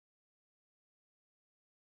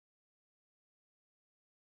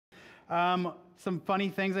Some funny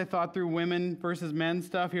things I thought through women versus men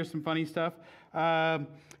stuff. Here's some funny stuff.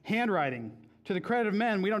 Handwriting. To the credit of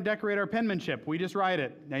men, we don't decorate our penmanship. We just write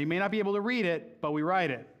it. Now, you may not be able to read it, but we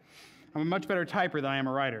write it. I'm a much better typer than I am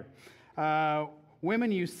a writer.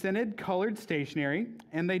 Women use scented, colored stationery,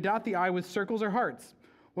 and they dot the I with circles or hearts.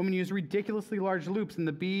 Women use ridiculously large loops in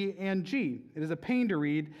the B and G. It is a pain to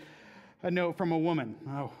read a note from a woman.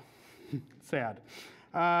 Oh, sad.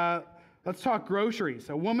 Let's talk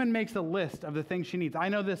groceries. A woman makes a list of the things she needs. I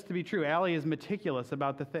know this to be true. Allie is meticulous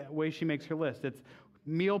about the way she makes her list. It's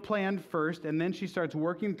meal plan first, and then she starts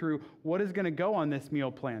working through what is going to go on this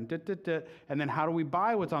meal plan. And then how do we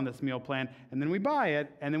buy what's on this meal plan? And then we buy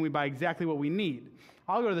it, and then we buy exactly what we need.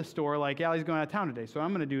 I'll go to the store, like Allie's going out of town today. So what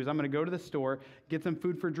I'm going to do is I'm going to go to the store, get some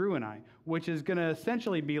food for Drew and I, which is going to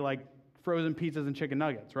essentially be like frozen pizzas and chicken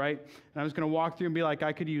nuggets, right? And I'm just going to walk through and be like,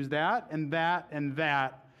 I could use that and that and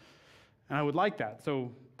that, and I would like that.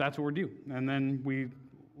 So that's what we're doing. And then we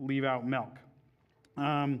leave out milk.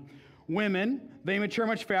 Women, they mature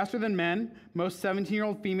much faster than men. Most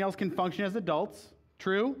 17-year-old females can function as adults.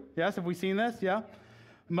 True? Yes, have we seen this? Yeah.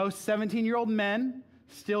 Most 17-year-old men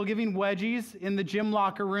still giving wedgies in the gym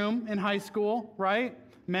locker room in high school, right?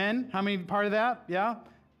 Men, how many part of that? Yeah?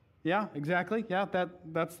 Yeah, exactly. Yeah,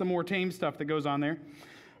 that's the more tame stuff that goes on there.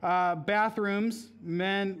 Bathrooms,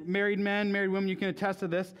 married women, you can attest to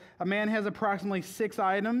this. A man has approximately 6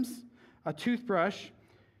 items: a toothbrush,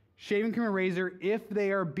 shaving cream and razor if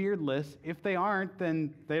they are beardless. If they aren't,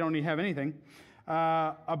 then they don't have anything.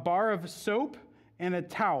 A bar of soap and a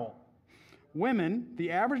towel. Women,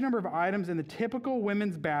 the average number of items in the typical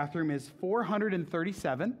women's bathroom is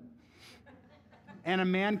 437, and a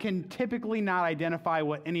man can typically not identify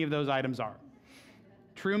what any of those items are.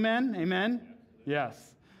 True, men? Amen?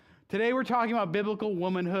 Yes. Today we're talking about biblical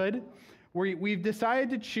womanhood. We've decided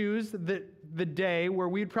to choose the day where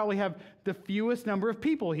we'd probably have the fewest number of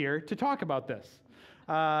people here to talk about this.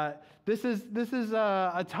 This is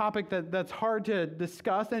a topic that's hard to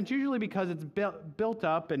discuss, and it's usually because it's built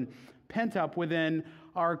up and pent up within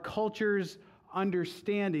our culture's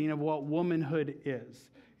understanding of what womanhood is.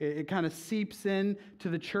 It kind of seeps in to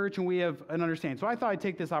the church, and we have an understanding. So I thought I'd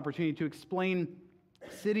take this opportunity to explain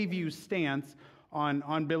City View's stance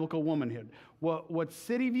on biblical womanhood. What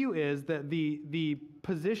City View is, that the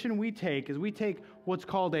position we take is we take what's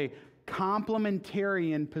called a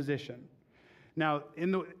complementarian position. Now,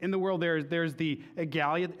 in the world, there's the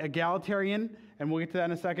egalitarian, and we'll get to that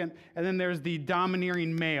in a second, and then there's the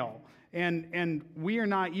domineering male. And we are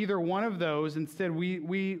not either one of those. Instead,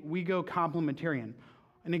 we go complementarian.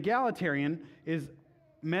 An egalitarian is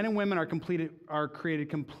men and women are created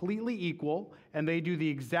completely equal, and they do the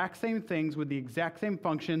exact same things with the exact same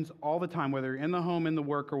functions all the time, whether in the home, in the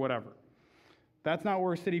work, or whatever. That's not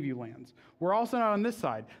where City View lands. We're also not on this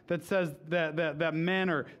side that says that men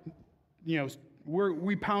are,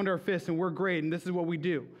 we pound our fists and we're great and this is what we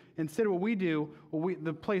do. Instead, what we do,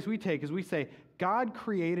 the place we take is we say, God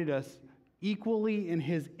created us equally in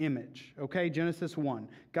his image. Okay, Genesis 1.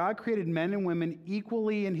 God created men and women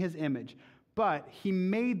equally in his image, but he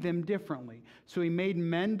made them differently. So he made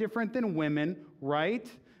men different than women, right?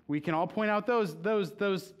 We can all point out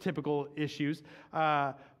those typical issues.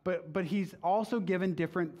 But he's also given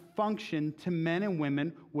different function to men and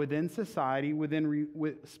women within society,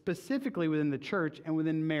 specifically within the church and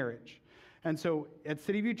within marriage. And so at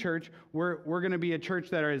City View Church, we're going to be a church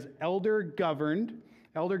that is elder governed.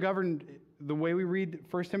 Elder governed, the way we read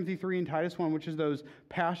 1 Timothy 3 and Titus 1, which is those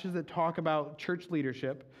passages that talk about church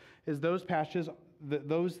leadership, is those passages,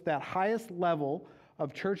 that highest level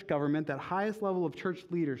of church government, that highest level of church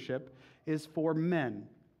leadership is for men.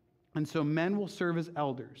 And so men will serve as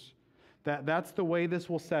elders. That's the way this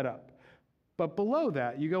will set up. But below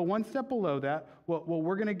that, you go one step below that, what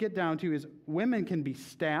we're going to get down to is women can be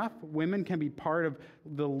staff, women can be part of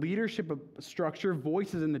the leadership of structure,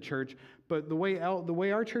 voices in the church, but the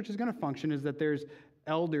way our church is going to function is that there's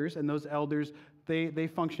elders, and those elders, they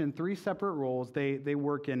function in 3 separate roles. They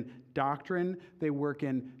work in doctrine, they work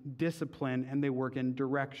in discipline, and they work in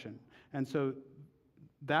direction. And so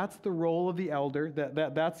that's the role of the elder.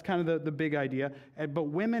 That's kind of the big idea. But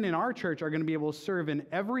women in our church are going to be able to serve in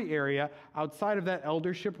every area outside of that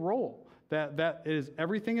eldership role. That is,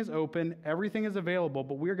 everything is open, everything is available,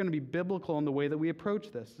 but we're going to be biblical in the way that we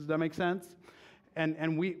approach this. Does that make sense?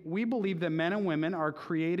 And we believe that men and women are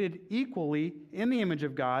created equally in the image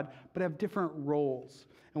of God, but have different roles.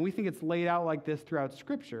 And we think it's laid out like this throughout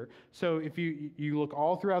Scripture. So if you look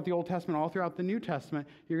all throughout the Old Testament, all throughout the New Testament,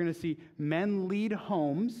 you're going to see men lead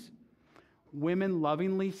homes, women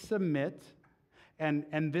lovingly submit,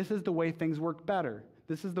 and this is the way things work better.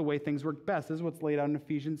 This is the way things work best. This is what's laid out in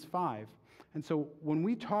Ephesians 5. And so when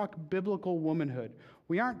we talk biblical womanhood,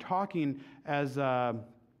 we aren't talking as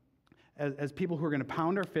people who are going to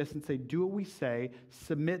pound our fists and say, do what we say,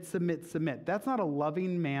 submit, submit, submit. That's not a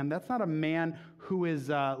loving man. That's not a man who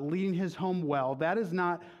is leading his home well. That is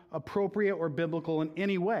not appropriate or biblical in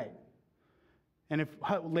any way. And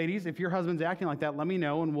ladies, if your husband's acting like that, let me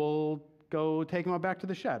know and we'll go take him out back to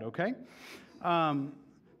the shed, okay?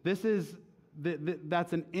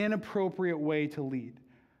 That's an inappropriate way to lead.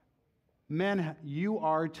 Men, you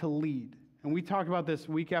are to lead. And we talk about this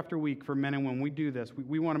week after week for men and women. We do this.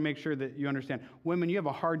 We want to make sure that you understand. Women, you have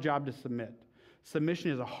a hard job to submit.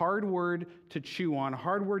 Submission is a hard word to chew on, a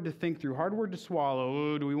hard word to think through, hard word to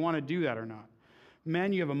swallow. Oh, do we want to do that or not?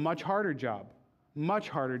 Men, you have a much harder job,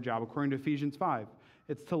 according to Ephesians 5.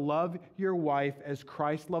 It's to love your wife as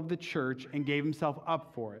Christ loved the church and gave himself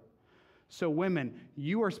up for it. So women,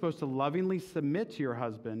 you are supposed to lovingly submit to your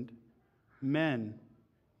husband. Men,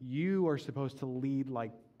 you are supposed to lead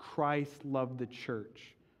like Christ loved the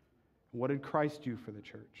church. What did Christ do for the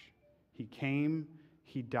church? He came,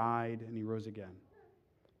 he died, and he rose again.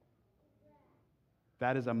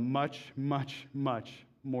 That is a much, much, much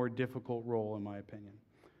more difficult role, in my opinion.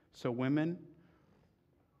 So women,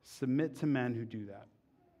 submit to men who do that.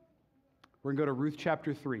 We're going to go to Ruth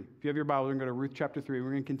chapter 3. If you have your Bible, we're going to go to Ruth chapter 3. We're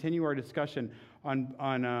going to continue our discussion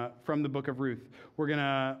from the book of Ruth. We're going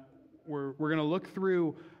to look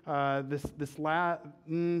through next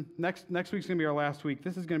week's going to be our last week.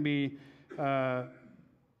 This is going to be our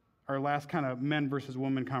last kind of men versus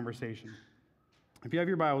women conversation. If you have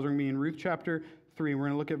your Bibles, we're going to be in Ruth chapter 3. We're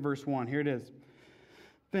going to look at verse 1. Here it is.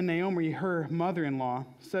 Then Naomi, her mother-in-law,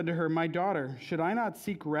 said to her, "My daughter, should I not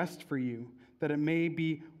seek rest for you, that it may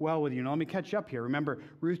be well with you?" Now let me catch you up here. Remember,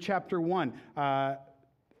 Ruth chapter 1,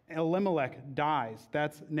 Elimelech dies.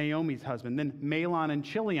 That's Naomi's husband. Then Mahlon and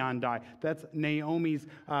Chilion die. That's Naomi's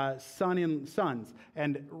sons.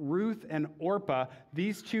 And Ruth and Orpah,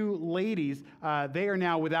 these two ladies, they are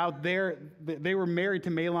now they were married to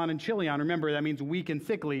Mahlon and Chilion. Remember, that means weak and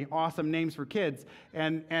sickly. Awesome names for kids.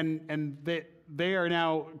 And they are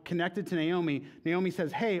now connected to Naomi. Naomi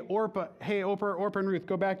says, Hey, Orpah and Ruth,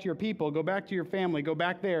 go back to your people. Go back to your family. Go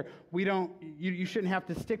back there. You shouldn't have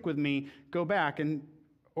to stick with me. Go back. And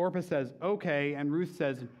Orpah says, okay, and Ruth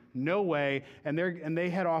says, no way, and they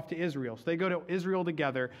head off to Israel. So they go to Israel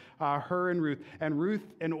together, her and Ruth.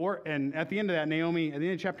 And at the end of that, Naomi, at the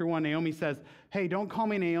end of chapter 1, Naomi says, hey, don't call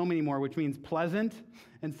me Naomi anymore, which means pleasant.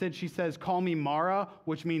 Instead, she says, call me Mara,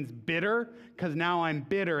 which means bitter, because now I'm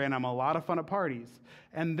bitter and I'm a lot of fun at parties.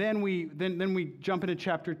 And then we jump into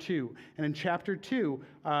chapter 2. And in chapter 2,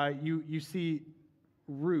 you see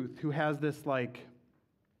Ruth, who has this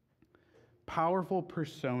powerful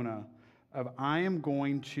persona of I am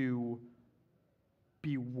going to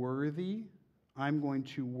be worthy, I'm going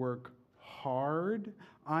to work hard,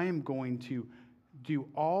 I am going to do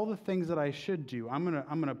all the things that I should do. I'm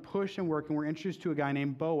gonna push and work, and we're introduced to a guy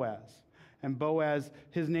named Boaz. And Boaz,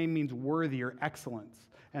 his name means worthy or excellence.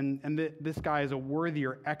 And this guy is a worthy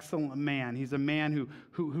or excellent man. He's a man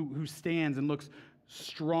who stands and looks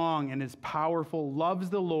strong and is powerful, loves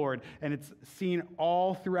the Lord, and it's seen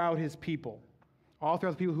all throughout his people, all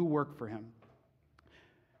throughout the people who work for him.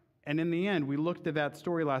 And in the end, we looked at that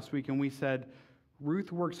story last week and we said,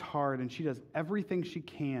 Ruth works hard and she does everything she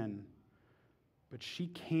can, but she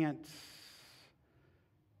can't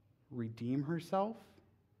redeem herself.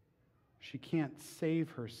 She can't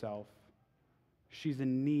save herself. She's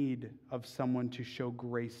in need of someone to show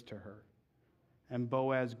grace to her. And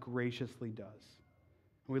Boaz graciously does.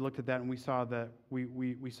 We looked at that and we saw that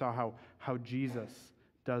we saw how Jesus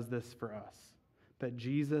does this for us. That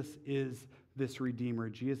Jesus is this Redeemer.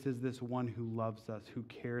 Jesus is this one who loves us, who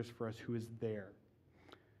cares for us, who is there.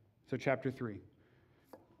 So chapter 3.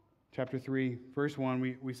 Chapter 3, verse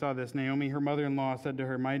 1, we saw this. Naomi, her mother-in-law, said to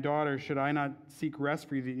her, "My daughter, should I not seek rest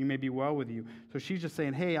for you that you may be well with you?" So she's just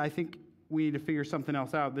saying, hey, I think we need to figure something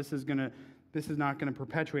else out. This is not going to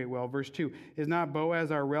perpetuate well. Verse 2, "Is not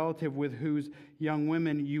Boaz our relative with whose young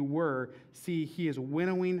women you were? See, he is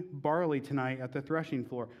winnowing barley tonight at the threshing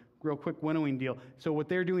floor." Real quick winnowing deal. So what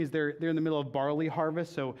they're doing is they're in the middle of barley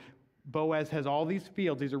harvest. So Boaz has all these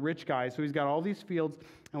fields. These are rich guys. So he's got all these fields.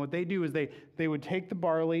 And what they do is they would take the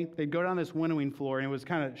barley, they'd go down this winnowing floor, and it was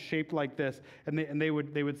kind of shaped like this. And they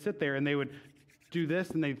would sit there and they would do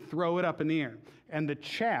this and they'd throw it up in the air. And the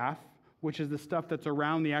chaff, which is the stuff that's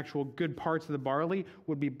around the actual good parts of the barley,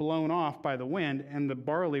 would be blown off by the wind, and the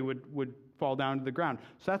barley would fall down to the ground.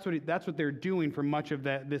 So that's what they're doing for much of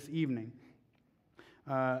this evening.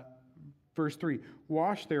 Verse 3,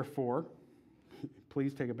 "Wash, therefore,"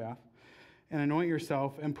 please take a bath, and anoint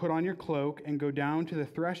yourself, and put on your cloak, and go down to the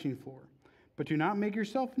threshing floor. But do not make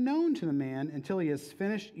yourself known to the man until he has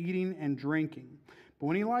finished eating and drinking. But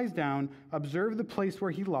when he lies down, observe the place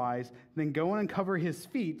where he lies, then go and uncover his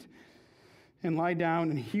feet, and lie down,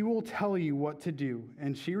 and he will tell you what to do.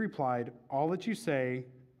 And she replied, all that you say,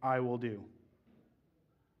 I will do.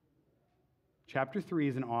 Chapter 3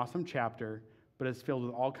 is an awesome chapter, but it's filled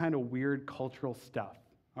with all kind of weird cultural stuff,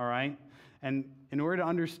 all right? And in order to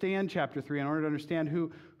understand chapter 3, in order to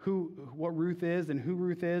understand what Ruth is and who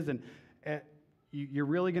Ruth is, and you're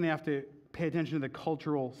really going to have to pay attention to the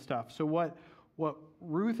cultural stuff. So what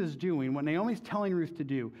Ruth is doing, what Naomi's telling Ruth to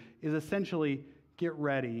do, is essentially get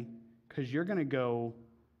ready because you're going to go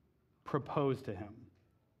propose to him.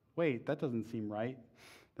 Wait, that doesn't seem right.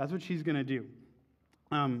 That's what she's going to do.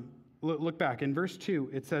 Look back. In verse 2,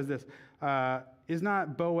 it says this, is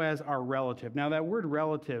not Boaz our relative? Now, that word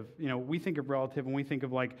relative, we think of relative when we think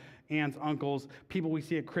of like aunts, uncles, people we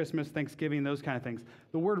see at Christmas, Thanksgiving, those kind of things.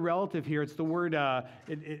 The word relative here, it's the word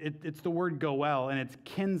it's the word goel, and it's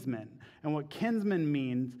kinsman. And what kinsman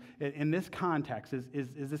means in this context is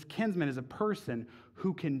this kinsman is a person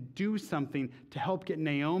who can do something to help get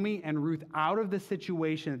Naomi and Ruth out of the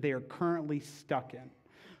situation that they are currently stuck in.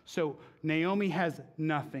 So Naomi has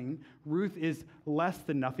nothing. Ruth is less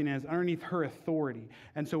than nothing and is underneath her authority.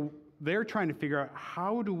 And so they're trying to figure out,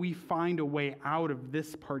 how do we find a way out of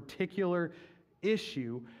this particular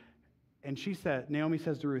issue? And Naomi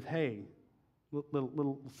says to Ruth, hey,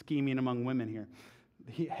 little scheming among women here.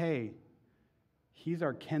 He's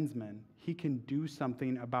our kinsman. He can do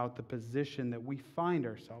something about the position that we find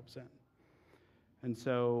ourselves in. And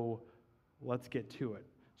so let's get to it.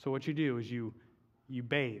 So what you do is you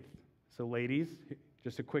bathe. So ladies,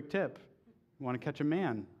 just a quick tip. You want to catch a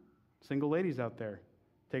man, single ladies out there,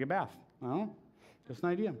 take a bath. I don't know. Just an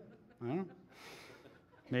idea. I don't know.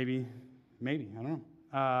 Maybe, I don't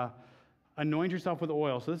know. Anoint yourself with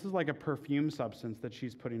oil. So this is like a perfume substance that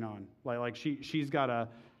she's putting on. Like she's got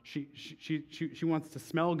she wants to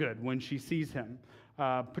smell good when she sees him.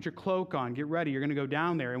 Put your cloak on, get ready. You're going to go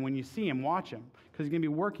down there, and when you see him, watch him, because he's going to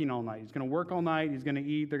be working all night. He's going to work all night. He's going to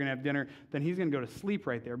eat. They're going to have dinner. Then he's going to go to sleep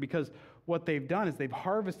right there, because what they've done is they've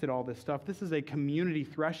harvested all this stuff. This is a community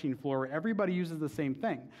threshing floor where everybody uses the same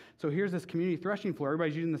thing. So here's this community threshing floor.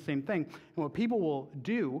 Everybody's using the same thing. And what people will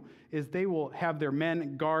do is they will have their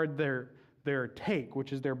men guard their take,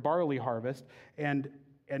 which is their barley harvest, and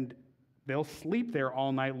they'll sleep there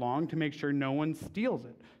all night long to make sure no one steals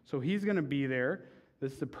it. So he's going to be there.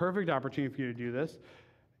 This is a perfect opportunity for you to do this.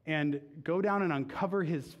 And go down and uncover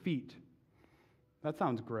his feet. That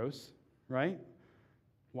sounds gross, right?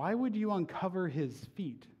 Why would you uncover his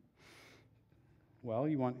feet?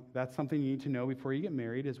 Well, that's something you need to know before you get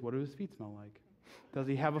married, is what do his feet smell like? Does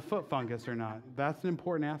he have a foot fungus or not? That's an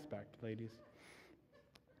important aspect, ladies.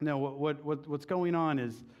 No, what's going on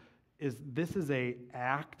is this is an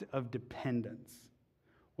act of dependence.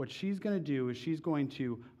 What she's going to do is she's going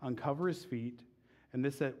to uncover his feet, and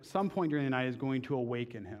this at some point during the night is going to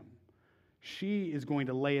awaken him. She is going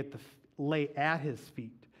to lay at his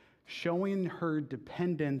feet, showing her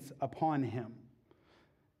dependence upon him.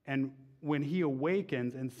 And when he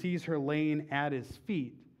awakens and sees her laying at his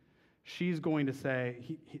feet, she's going to say,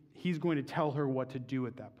 he's going to tell her what to do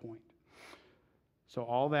at that point. So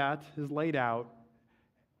all that is laid out,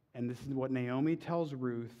 and this is what Naomi tells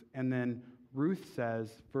Ruth, and then Ruth says,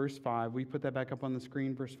 verse 5, we put that back up on the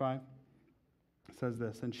screen, verse 5? It says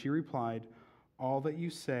this, and she replied, all that you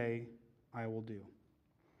say, I will do.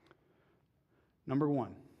 Number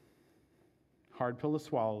one, hard pill to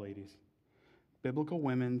swallow, ladies. Biblical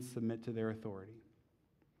women submit to their authority.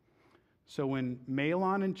 So when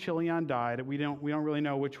Mahlon and Chilion died, we don't really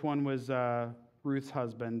know which one was Ruth's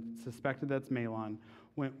husband. Suspected that's Mahlon.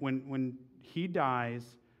 When he dies,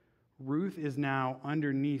 Ruth is now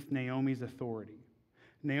underneath Naomi's authority.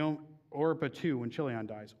 Orpah too, when Chilion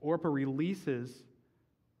dies.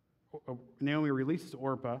 Naomi releases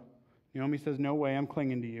Orpah. Naomi says, no way, I'm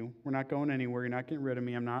clinging to you. We're not going anywhere. You're not getting rid of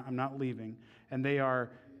me. I'm not leaving. And they are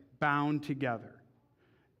bound together.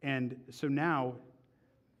 And so now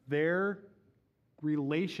their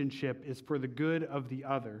relationship is for the good of the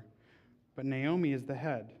other. But Naomi is the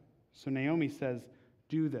head. So Naomi says,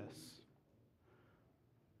 do this.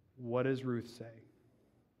 What does Ruth say?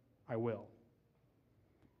 I will.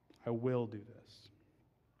 I will do this.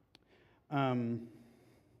 How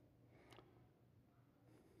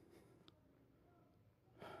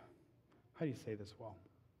do you say this well?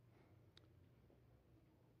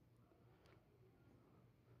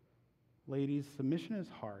 Ladies, submission is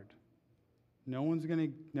hard. No one's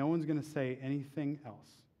gonna say anything else.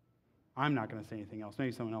 I'm not going to say anything else.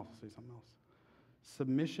 Maybe someone else will say something else.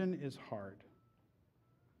 Submission is hard.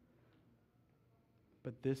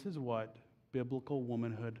 But this is what biblical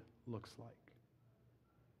womanhood looks like.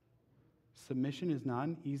 Submission is not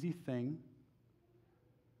an easy thing,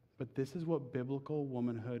 but this is what biblical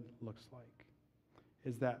womanhood looks like.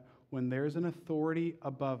 Is that when there's an authority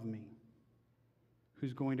above me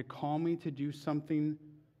who's going to call me to do something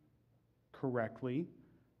correctly,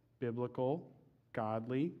 biblical,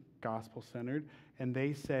 godly, gospel-centered, and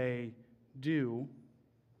they say, do,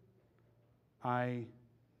 I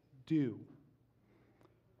do.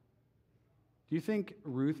 Do you think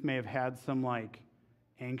Ruth may have had some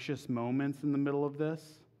anxious moments in the middle of this?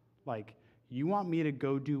 You want me to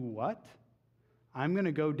go do what? I'm going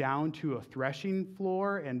to go down to a threshing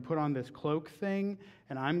floor and put on this cloak thing,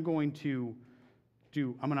 and I'm going to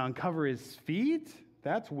uncover his feet?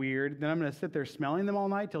 That's weird. Then I'm going to sit there smelling them all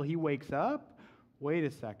night till he wakes up? Wait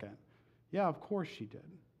a second. Yeah, of course she did.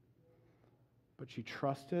 But she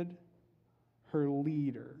trusted her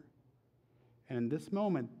leader. And in this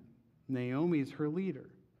moment, Naomi's her leader.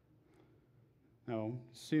 No,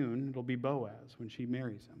 soon it'll be Boaz when she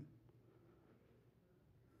marries him.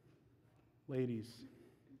 Ladies,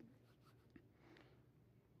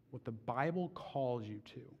 what the Bible calls you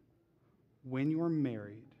to when you're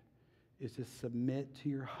married is to submit to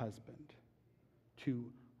your husband, to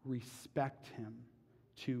respect him,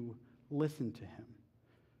 to listen to him.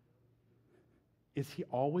 Is he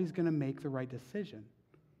always going to make the right decision?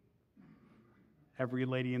 Every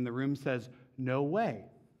lady in the room says, no way.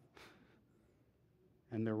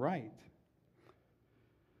 And they're right.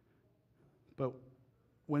 But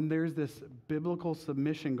when there's this biblical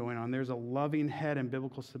submission going on, there's a loving head and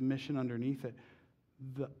biblical submission underneath it,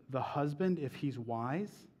 the husband, if he's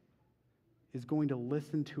wise, is going to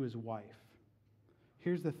listen to his wife.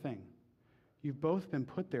 Here's the thing. You've both been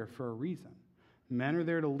put there for a reason. Men are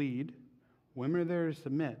there to lead. Women are there to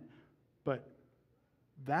submit. But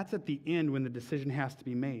that's at the end when the decision has to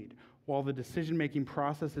be made. While the decision-making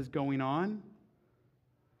process is going on,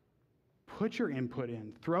 put your input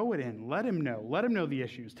in. Throw it in. Let him know. Let him know the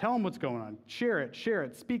issues. Tell him what's going on. Share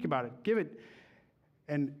it. Speak about it. Give it.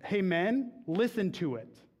 And hey, men, listen to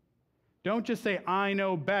it. Don't just say, I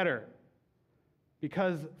know better.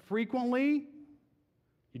 Because frequently,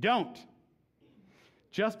 you don't.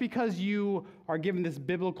 Just because you are given this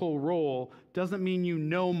biblical role doesn't mean you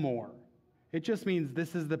know more. It just means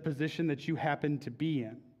this is the position that you happen to be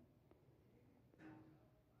in.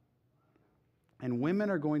 And women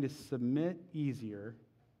are going to submit easier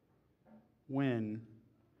when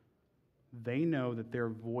they know that their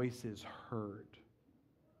voice is heard.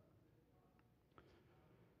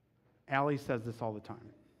 Allie says this all the time.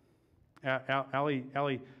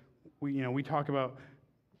 Allie, we talk about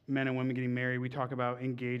men and women getting married. We talk about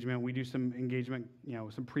engagement. We do some engagement,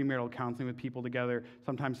 some premarital counseling with people together,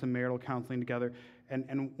 sometimes some marital counseling together.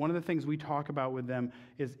 And one of the things we talk about with them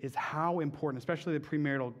is how important, especially the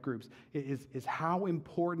premarital groups, is how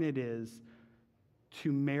important it is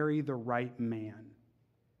to marry the right man.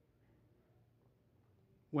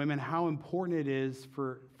 Women, how important it is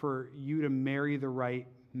for you to marry the right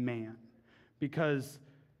man. Because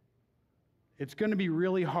it's going to be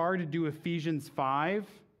really hard to do Ephesians 5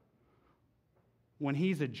 when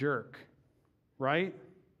he's a jerk, right?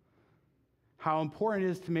 How important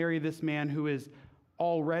it is to marry this man who is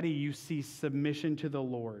already, you see, submission to the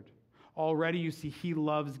Lord. Already you see he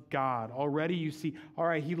loves God. Already you see, all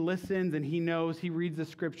right, he listens and he knows, he reads the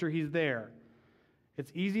scripture, he's there.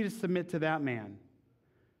 It's easy to submit to that man.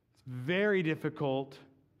 It's very difficult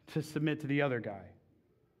to submit to the other guy.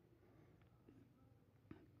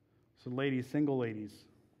 So ladies, single ladies,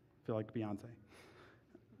 feel like Beyonce.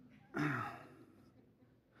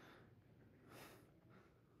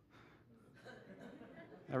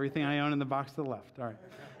 Everything I own in the box to the left. All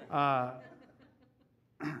right.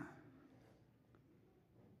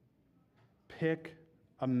 Pick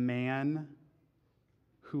a man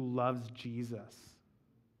who loves Jesus,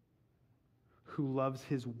 who loves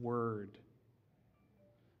his word,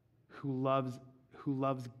 who loves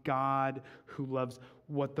God, who loves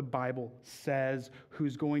what the Bible says,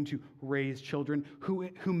 who's going to raise children, who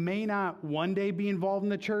may not one day be involved in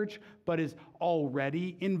the church, but is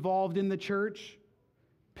already involved in the church.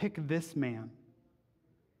 Pick this man.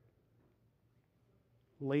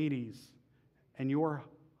 Ladies, and your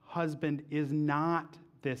husband is not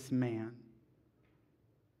this man.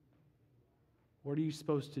 What are you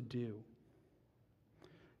supposed to do?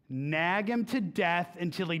 Nag him to death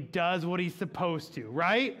until he does what he's supposed to,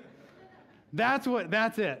 right? That's it.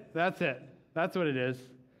 That's what it is.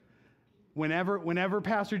 Whenever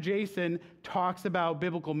Pastor Jason talks about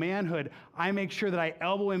biblical manhood, I make sure that I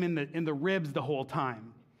elbow him in the ribs the whole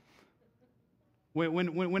time.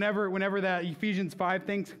 Whenever that Ephesians 5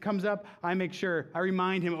 thing comes up, I make sure I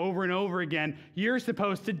remind him over and over again, you're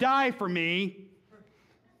supposed to die for me.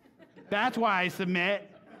 That's why I submit.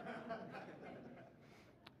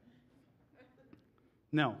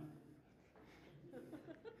 No.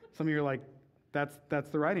 Some of you are like, that's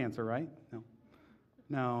the right answer, right? No.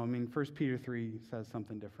 No, I mean, 1 Peter 3 says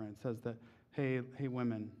something different. It says that, hey,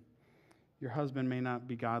 women, your husband may not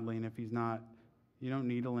be godly, and if he's not, you don't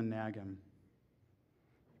needle and nag him.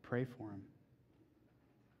 Pray for him.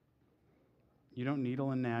 You don't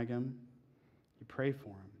needle and nag him. You pray for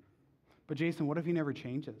him. But Jason, what if he never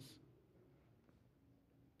changes?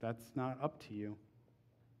 That's not up to you.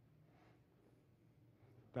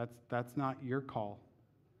 That's not your call.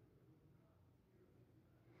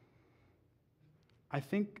 I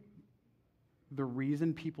think the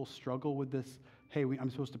reason people struggle with this, hey, I'm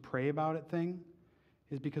supposed to pray about it thing,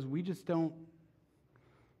 is because we just don't.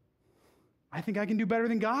 I think I can do better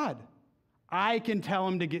than God. I can tell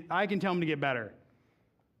him to get better.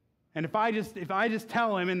 And if I just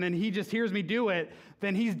tell him and then he just hears me do it,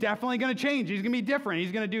 then he's definitely going to change. He's going to be different.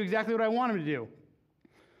 He's going to do exactly what I want him to do.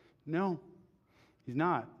 No, he's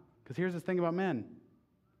not. Because here's the thing about men.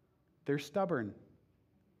 They're stubborn.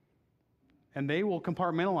 And they will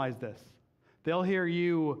compartmentalize this. They'll hear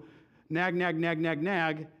you nag, nag, nag, nag,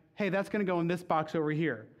 nag. Hey, that's going to go in this box over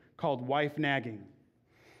here called wife nagging.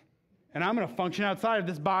 And I'm going to function outside of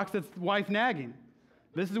this box that's wife nagging.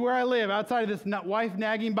 This is where I live, outside of this wife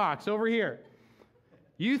nagging box over here.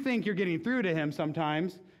 You think you're getting through to him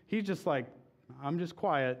sometimes. He's just like, I'm just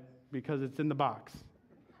quiet because it's in the box.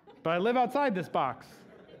 But I live outside this box.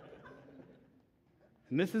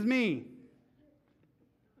 And this is me.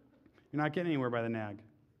 You're not getting anywhere by the nag.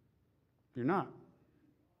 You're not.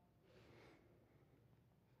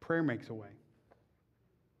 Prayer makes a way.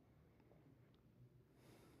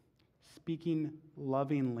 Speaking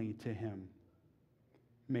lovingly to him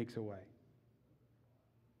makes a way.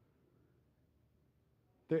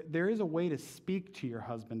 There is a way to speak to your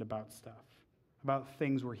husband about stuff, about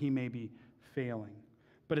things where he may be failing.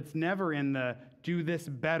 But it's never in the do this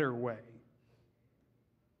better way.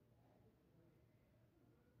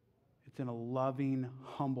 It's in a loving,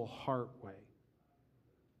 humble heart way.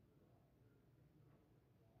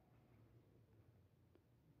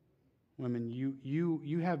 Women,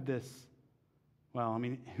 you have this, well, I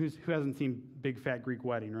mean, who hasn't seen Big Fat Greek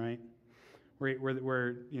Wedding, right?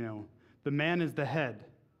 Where you know, the man is the head,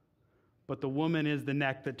 but the woman is the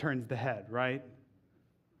neck that turns the head, right?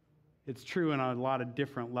 It's true on a lot of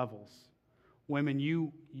different levels. Women,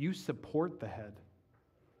 you support the head.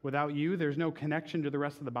 Without you, there's no connection to the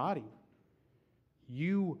rest of the body.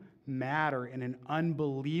 You matter in an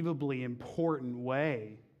unbelievably important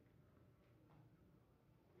way.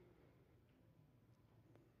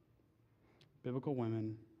 Biblical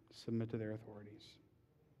women submit to their authorities.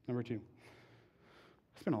 Number 2.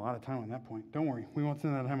 I spent a lot of time on that point. Don't worry. We won't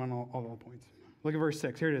spend that time on all the points. Look at verse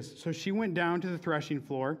 6. Here it is. So she went down to the threshing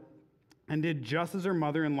floor and did just as her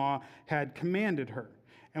mother-in-law had commanded her.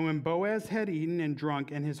 And when Boaz had eaten and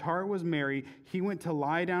drunk and his heart was merry, he went to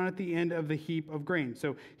lie down at the end of the heap of grain.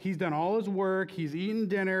 So he's done all his work, he's eaten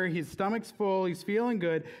dinner, his stomach's full, he's feeling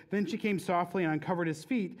good. Then she came softly and uncovered his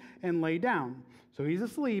feet and lay down. So he's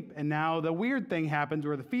asleep, and now the weird thing happens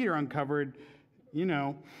where the feet are uncovered,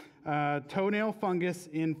 toenail fungus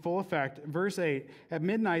in full effect. Verse 8, at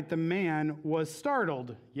midnight the man was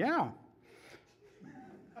startled. Yeah.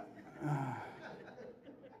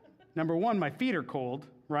 Number 1, my feet are cold,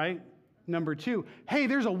 right? Number 2, hey,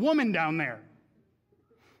 there's a woman down there.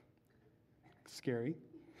 Scary.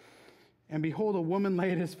 And behold, a woman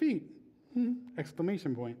lay at his feet.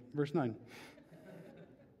 Exclamation point. Verse 9.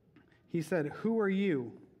 He said, who are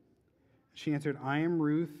you? She answered, I am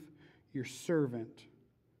Ruth, your servant.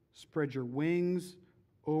 Spread your wings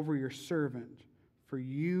over your servant, for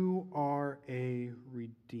you are a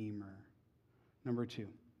redeemer. Number 2,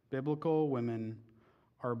 biblical women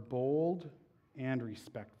are bold and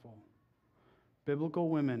respectful. Biblical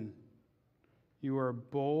women, you are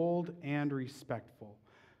bold and respectful.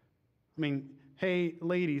 I mean, hey,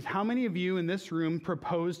 ladies, how many of you in this room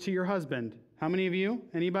proposed to your husband? How many of you?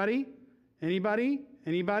 Anybody? Anybody?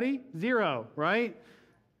 Anybody? 0, right?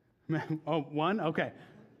 Oh, 1? Okay.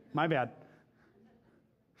 My bad.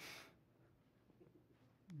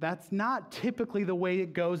 That's not typically the way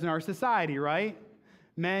it goes in our society, right?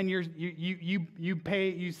 Men, you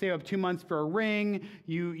save up 2 months for a ring,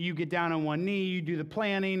 you get down on one knee, you do the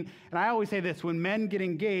planning. And I always say this, when men get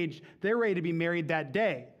engaged, they're ready to be married that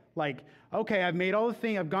day. Like, okay, I've made all the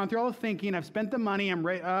thing, I've gone through all the thinking, I've spent the money, I'm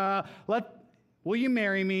ready. Will you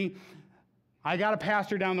marry me? I got a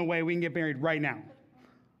pastor down the way. We can get married right now.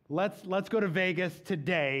 Let's go to Vegas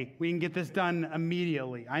today. We can get this done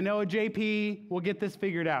immediately. I know a JP. We'll get this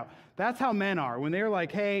figured out. That's how men are. When they're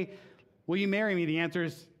like, hey, will you marry me? The answer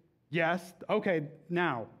is yes. Okay,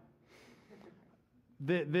 now.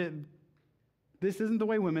 This isn't the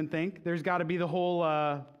way women think. There's got to be the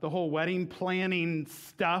whole wedding planning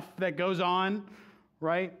stuff that goes on,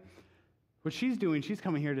 right? What she's doing, she's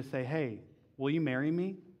coming here to say, hey, will you marry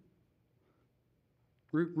me?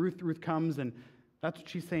 Ruth comes, and that's what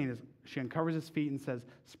she's saying, is she uncovers his feet and says,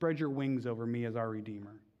 spread your wings over me as our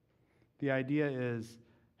Redeemer. The idea is,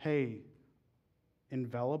 hey,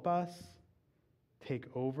 envelop us, take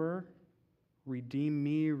over, redeem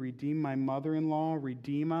me, redeem my mother-in-law,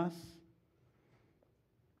 redeem us.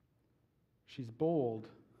 She's bold,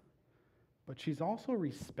 but she's also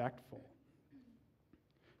respectful.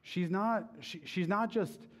 She's not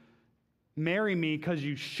just marry me because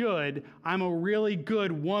you should. I'm a really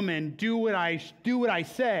good woman. Do what I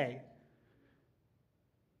say.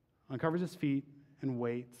 Uncovers his feet and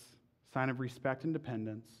waits, sign of respect and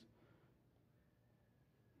dependence.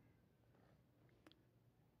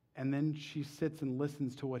 And then she sits and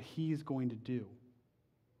listens to what he's going to do.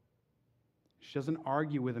 She doesn't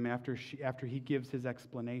argue with him after he gives his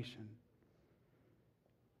explanation.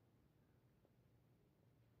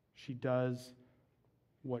 She does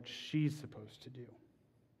what she's supposed to do.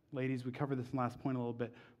 Ladies, we covered this in the last point a little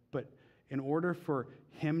bit, but in order for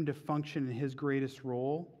him to function in his greatest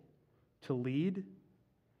role, to lead,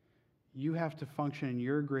 you have to function in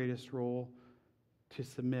your greatest role to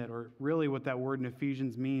submit. Or really what that word in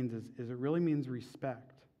Ephesians means is it really means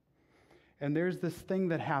respect. And there's this thing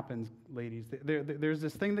that happens, ladies. There's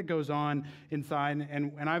this thing that goes on inside,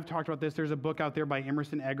 and I've talked about this. There's a book out there by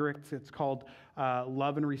Emerson Eggerichs. It's called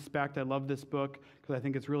Love and Respect. I love this book because I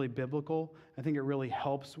think it's really biblical. I think it really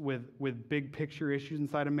helps with big picture issues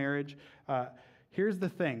inside of marriage. Here's the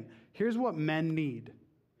thing. Here's what men need.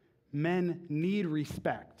 Men need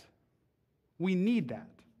respect. We need that.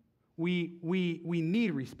 We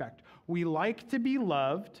need respect. We like to be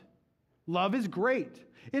loved. Love is great.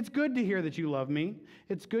 It's good to hear that you love me.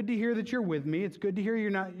 It's good to hear that you're with me. It's good to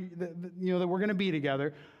hear that we're going to be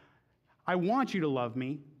together. I want you to love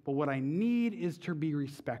me, but what I need is to be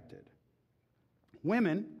respected.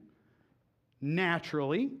 Women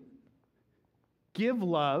naturally give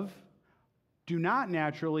love, do not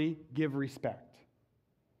naturally give respect.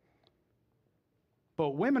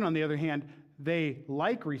 But women, on the other hand, they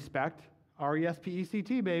like respect.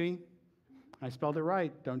 R-E-S-P-E-C-T, baby. I spelled it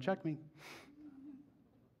right. Don't check me.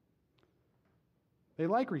 They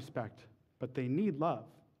like respect, but they need love.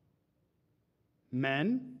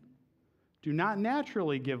 Men do not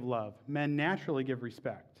naturally give love. Men naturally give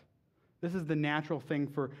respect. This is the natural thing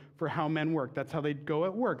for how men work. That's how they go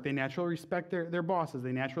at work. They naturally respect their bosses.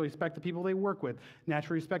 They naturally respect the people they work with.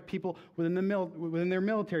 Naturally respect people within their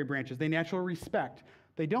military branches. They naturally respect.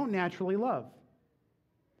 They don't naturally love.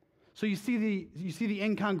 So you see the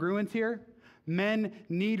incongruence here? Men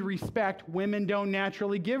need respect. Women don't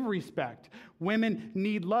naturally give respect. Women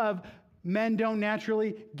need love. Men don't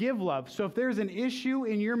naturally give love. So if there's an issue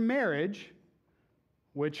in your marriage,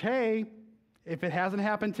 which, hey, if it hasn't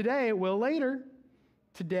happened today, it will later.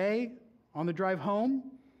 Today, on the drive home,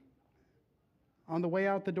 on the way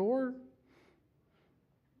out the door.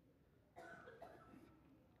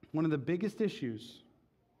 One of the biggest issues,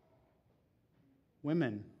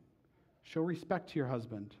 women, show respect to your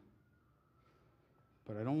husband.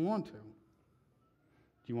 But I don't want to. Do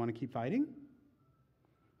you want to keep fighting?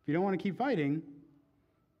 If you don't want to keep fighting,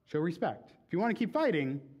 show respect. If you want to keep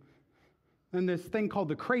fighting, then this thing called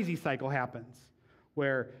the crazy cycle happens,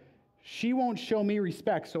 where she won't show me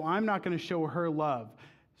respect, so I'm not going to show her love.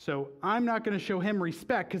 So I'm not going to show him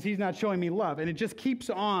respect because he's not showing me love. And it just keeps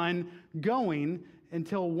on going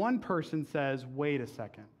until one person says, wait a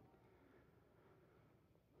second.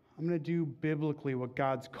 I'm going to do biblically what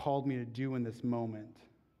God's called me to do in this moment.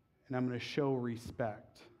 And I'm going to show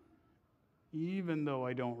respect, even though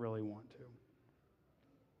I don't really want to.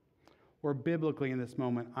 Or biblically in this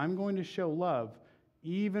moment, I'm going to show love,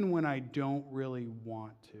 even when I don't really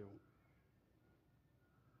want to.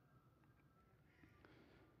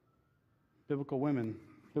 Biblical women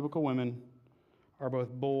are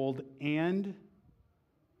both bold and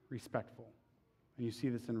respectful. And you see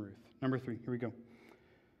this in Ruth. Number 3, here we go.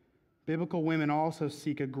 Biblical women also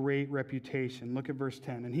seek a great reputation. Look at verse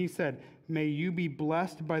 10. And he said, may you be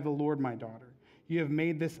blessed by the Lord, my daughter. you have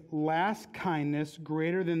made this last kindness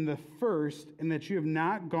greater than the first, and that you have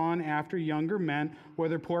not gone after younger men,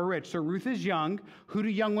 whether poor or rich. So Ruth is young. Who do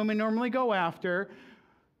young women normally go after?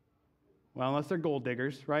 Well, unless they're gold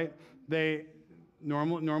diggers, right? They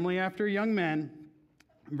normally after young men.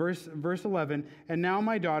 Verse 11, and now,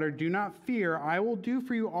 my daughter, do not fear. I will do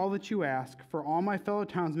for you all that you ask, for all my fellow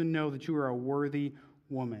townsmen know that you are a worthy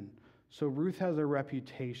woman. So Ruth has a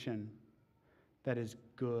reputation that is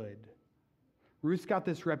good. Ruth's got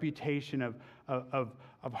this reputation of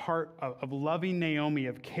loving Naomi,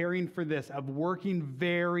 of caring for this, of working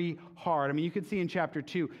very hard. I mean, you could see in chapter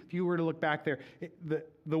 2, if you were to look back there,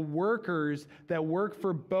 the workers that work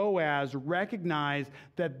for Boaz recognize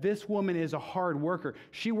that this woman is a hard worker.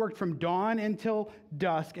 She worked from dawn until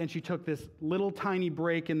dusk, and she took this little tiny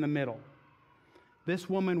break in the middle. This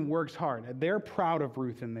woman works hard. They're proud of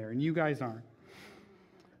Ruth in there, and you guys aren't.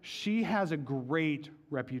 She has a great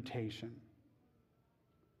reputation.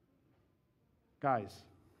 Guys,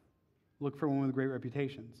 look for women with great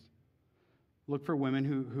reputations. Look for women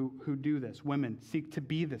who do this. Women, seek to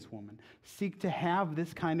be this woman. Seek to have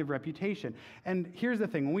this kind of reputation. And here's the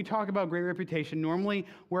thing. When we talk about great reputation, normally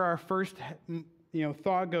where our first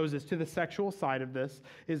thought goes is to the sexual side of this,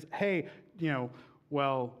 is, hey,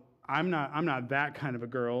 well, I'm not that kind of a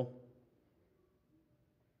girl.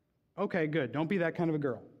 Okay, good. Don't be that kind of a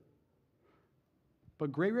girl.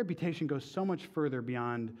 But great reputation goes so much further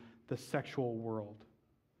beyond the sexual world.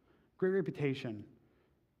 Great reputation.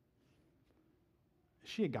 Is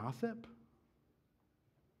she a gossip?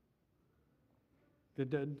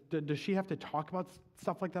 Does she have to talk about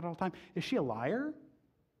stuff like that all the time? Is she a liar?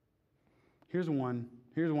 Here's one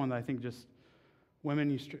that I think just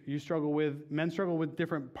women you struggle with. Men struggle with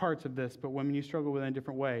different parts of this, but women you struggle with in a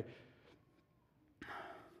different way.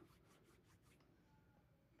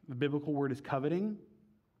 The biblical word is coveting,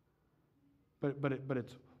 but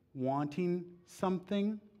it's wanting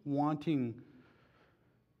something, wanting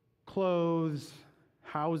clothes,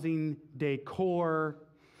 housing, decor,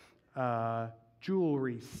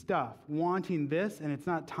 jewelry, stuff, wanting this, and it's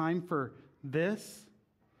not time for this.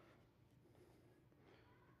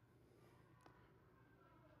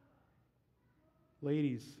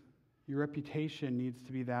 Ladies, your reputation needs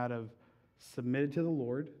to be that of submitted to the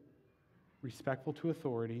Lord, respectful to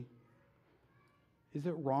authority. Is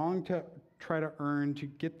it wrong to try to earn to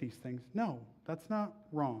get these things? No, that's not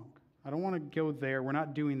wrong. I don't want to go there. We're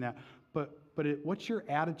not doing that. But what's your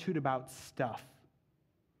attitude about stuff?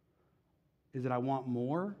 Is it I want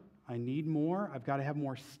more? I need more? I've got to have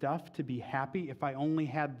more stuff to be happy. If I only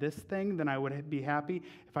had this thing, then I would be happy.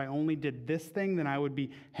 If I only did this thing, then I would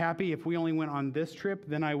be happy. If we only went on this trip,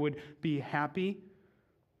 then I would be happy.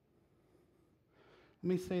 Let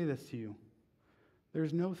me say this to you.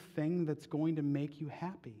 There's no thing that's going to make you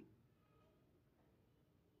happy.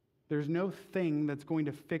 There's no thing that's going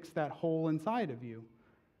to fix that hole inside of you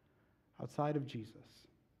outside of Jesus.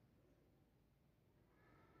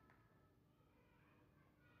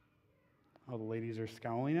 Oh, the ladies are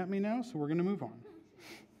scowling at me now, so we're going to move on.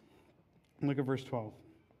 Look at verse 12.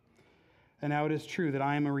 And now it is true that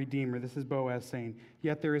I am a redeemer. This is Boaz saying,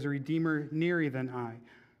 yet there is a redeemer nearer than I.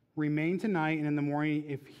 Remain tonight, and in the morning,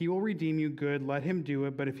 if he will redeem you, good, let him do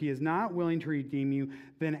it. But if he is not willing to redeem you,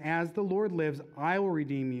 then as the Lord lives, I will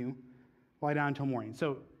redeem you. Lie down until morning.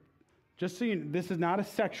 So, just so you know, this is not a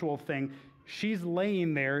sexual thing. She's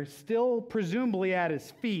laying there, still presumably at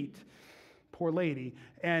his feet. Poor lady.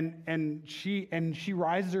 And she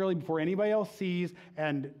rises early before anybody else sees,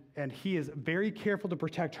 and he is very careful to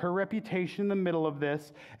protect her reputation in the middle of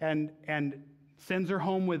this, and sends her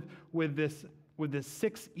home with this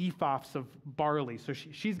 6 ephahs of barley. So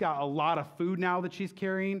she's got a lot of food now that she's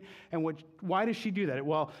carrying. And why does she do that?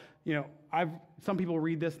 Well, some people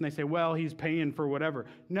read this and they say, well, he's paying for whatever.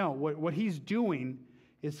 No, what he's doing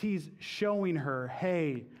is he's showing her,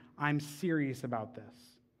 hey, I'm serious about this.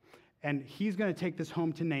 And he's going to take this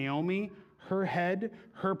home to Naomi, her head,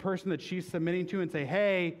 her person that she's submitting to, and say,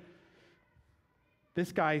 hey,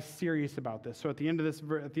 this guy's serious about this. So at the end of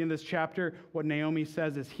this chapter, what Naomi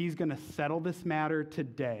says is he's going to settle this matter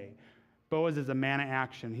today. Boaz is a man of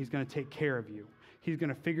action. He's going to take care of you. He's going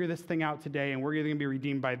to figure this thing out today, and we're either going to be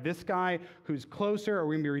redeemed by this guy who's closer, or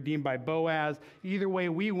we're going to be redeemed by Boaz. Either way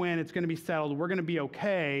we win, it's going to be settled. We're going to be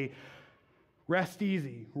okay. Rest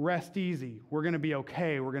easy. Rest easy. We're going to be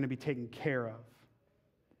okay. We're going to be taken care of.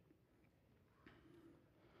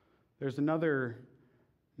 There's another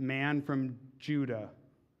man from Judah,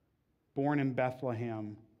 born in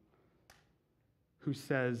Bethlehem, who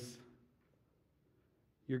says,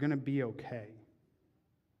 you're going to be okay.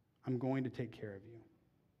 I'm going to take care of you.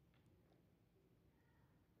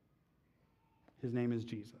 His name is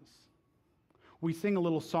Jesus. We sing a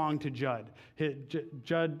little song to Judd.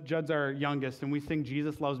 Judd's our youngest, and we sing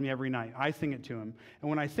Jesus Loves Me every night. I sing it to him. And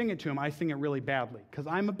when I sing it to him, I sing it really badly because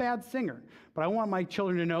I'm a bad singer. But I want my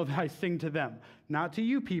children to know that I sing to them. Not to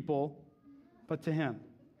you people, but to him.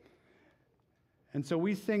 And so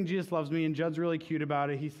we sing Jesus Loves Me, and Judd's really cute about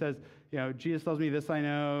it. He says, Jesus loves me, this I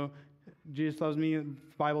know. Jesus loves me, the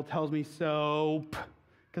Bible tells me soap.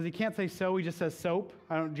 Because he can't say so, he just says soap.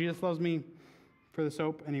 Jesus loves me for the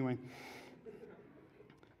soap. Anyway.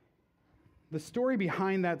 The story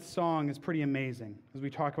behind that song is pretty amazing as we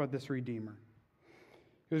talk about this Redeemer.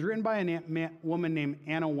 It was written by a woman named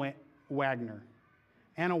Anna Wagner.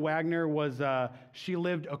 Anna Wagner she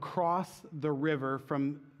lived across the river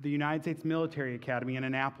from the United States Military Academy in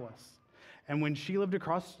Annapolis. And when she lived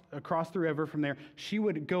across the river from there, she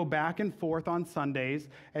would go back and forth on Sundays,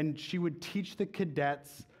 and she would teach the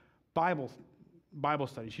cadets Bible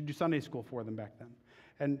study. She'd do Sunday school for them back then.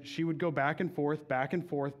 And she would go back and forth, back and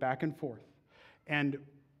forth, back and forth. And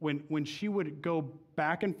when she would go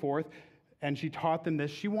back and forth and she taught them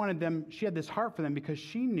this, she had this heart for them because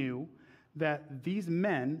she knew that these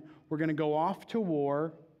men were going to go off to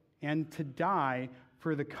war and to die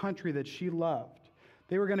for the country that she loved.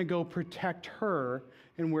 They were going to go protect her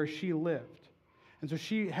and where she lived. And so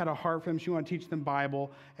she had a heart for them. She wanted to teach them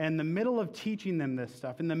Bible. And in the middle of teaching them this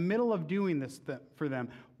stuff, in the middle of doing this for them,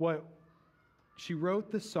 she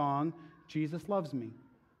wrote the song, Jesus Loves Me,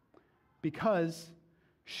 because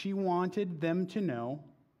she wanted them to know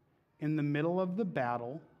in the middle of the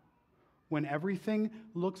battle, when everything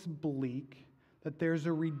looks bleak, that there's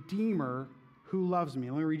a Redeemer who loves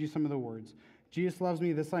me. Let me read you some of the words. Jesus loves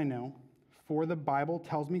me, this I know, for the Bible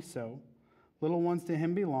tells me so. Little ones to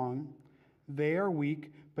him belong. They are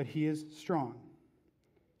weak, but he is strong.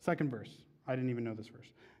 Second verse. I didn't even know this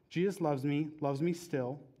verse. Jesus loves me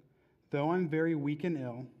still, though I'm very weak and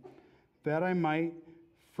ill, that I might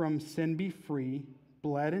from sin be free,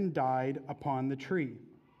 bled and died upon the tree.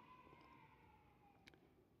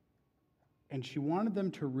 And she wanted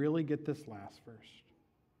them to really get this last verse.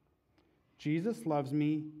 Jesus loves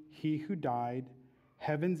me, he who died,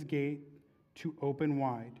 heaven's gate to open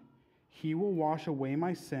wide. He will wash away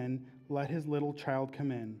my sin, let his little child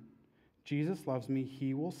come in. Jesus loves me,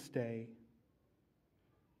 he will stay.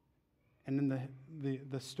 And in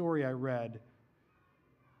the story I read,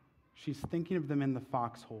 she's thinking of them in the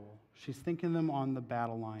foxhole. She's thinking of them on the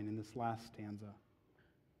battle line in this last stanza.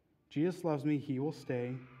 Jesus loves me, he will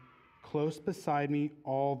stay, close beside me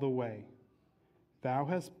all the way. Thou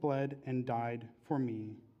hast bled and died for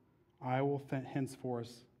me. I will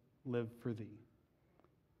henceforth live for thee.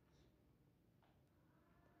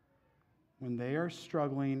 When they are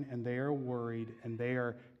struggling and they are worried and they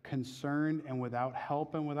are concerned and without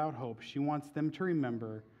help and without hope, she wants them to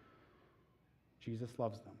remember Jesus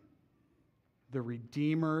loves them. The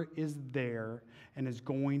Redeemer is there and is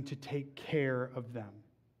going to take care of them.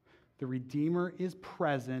 The Redeemer is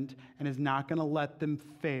present and is not going to let them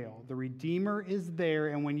fail. The Redeemer is there,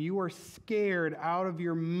 and when you are scared out of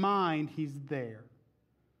your mind, he's there.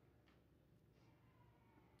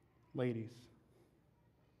 Ladies,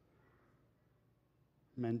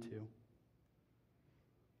 men too.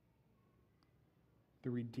 The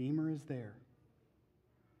Redeemer is there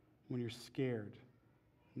when you're scared,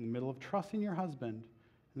 in the middle of trusting your husband,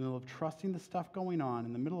 in the middle of trusting the stuff going on,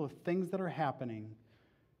 in the middle of things that are happening.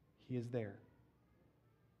 He is there.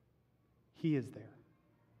 He is there.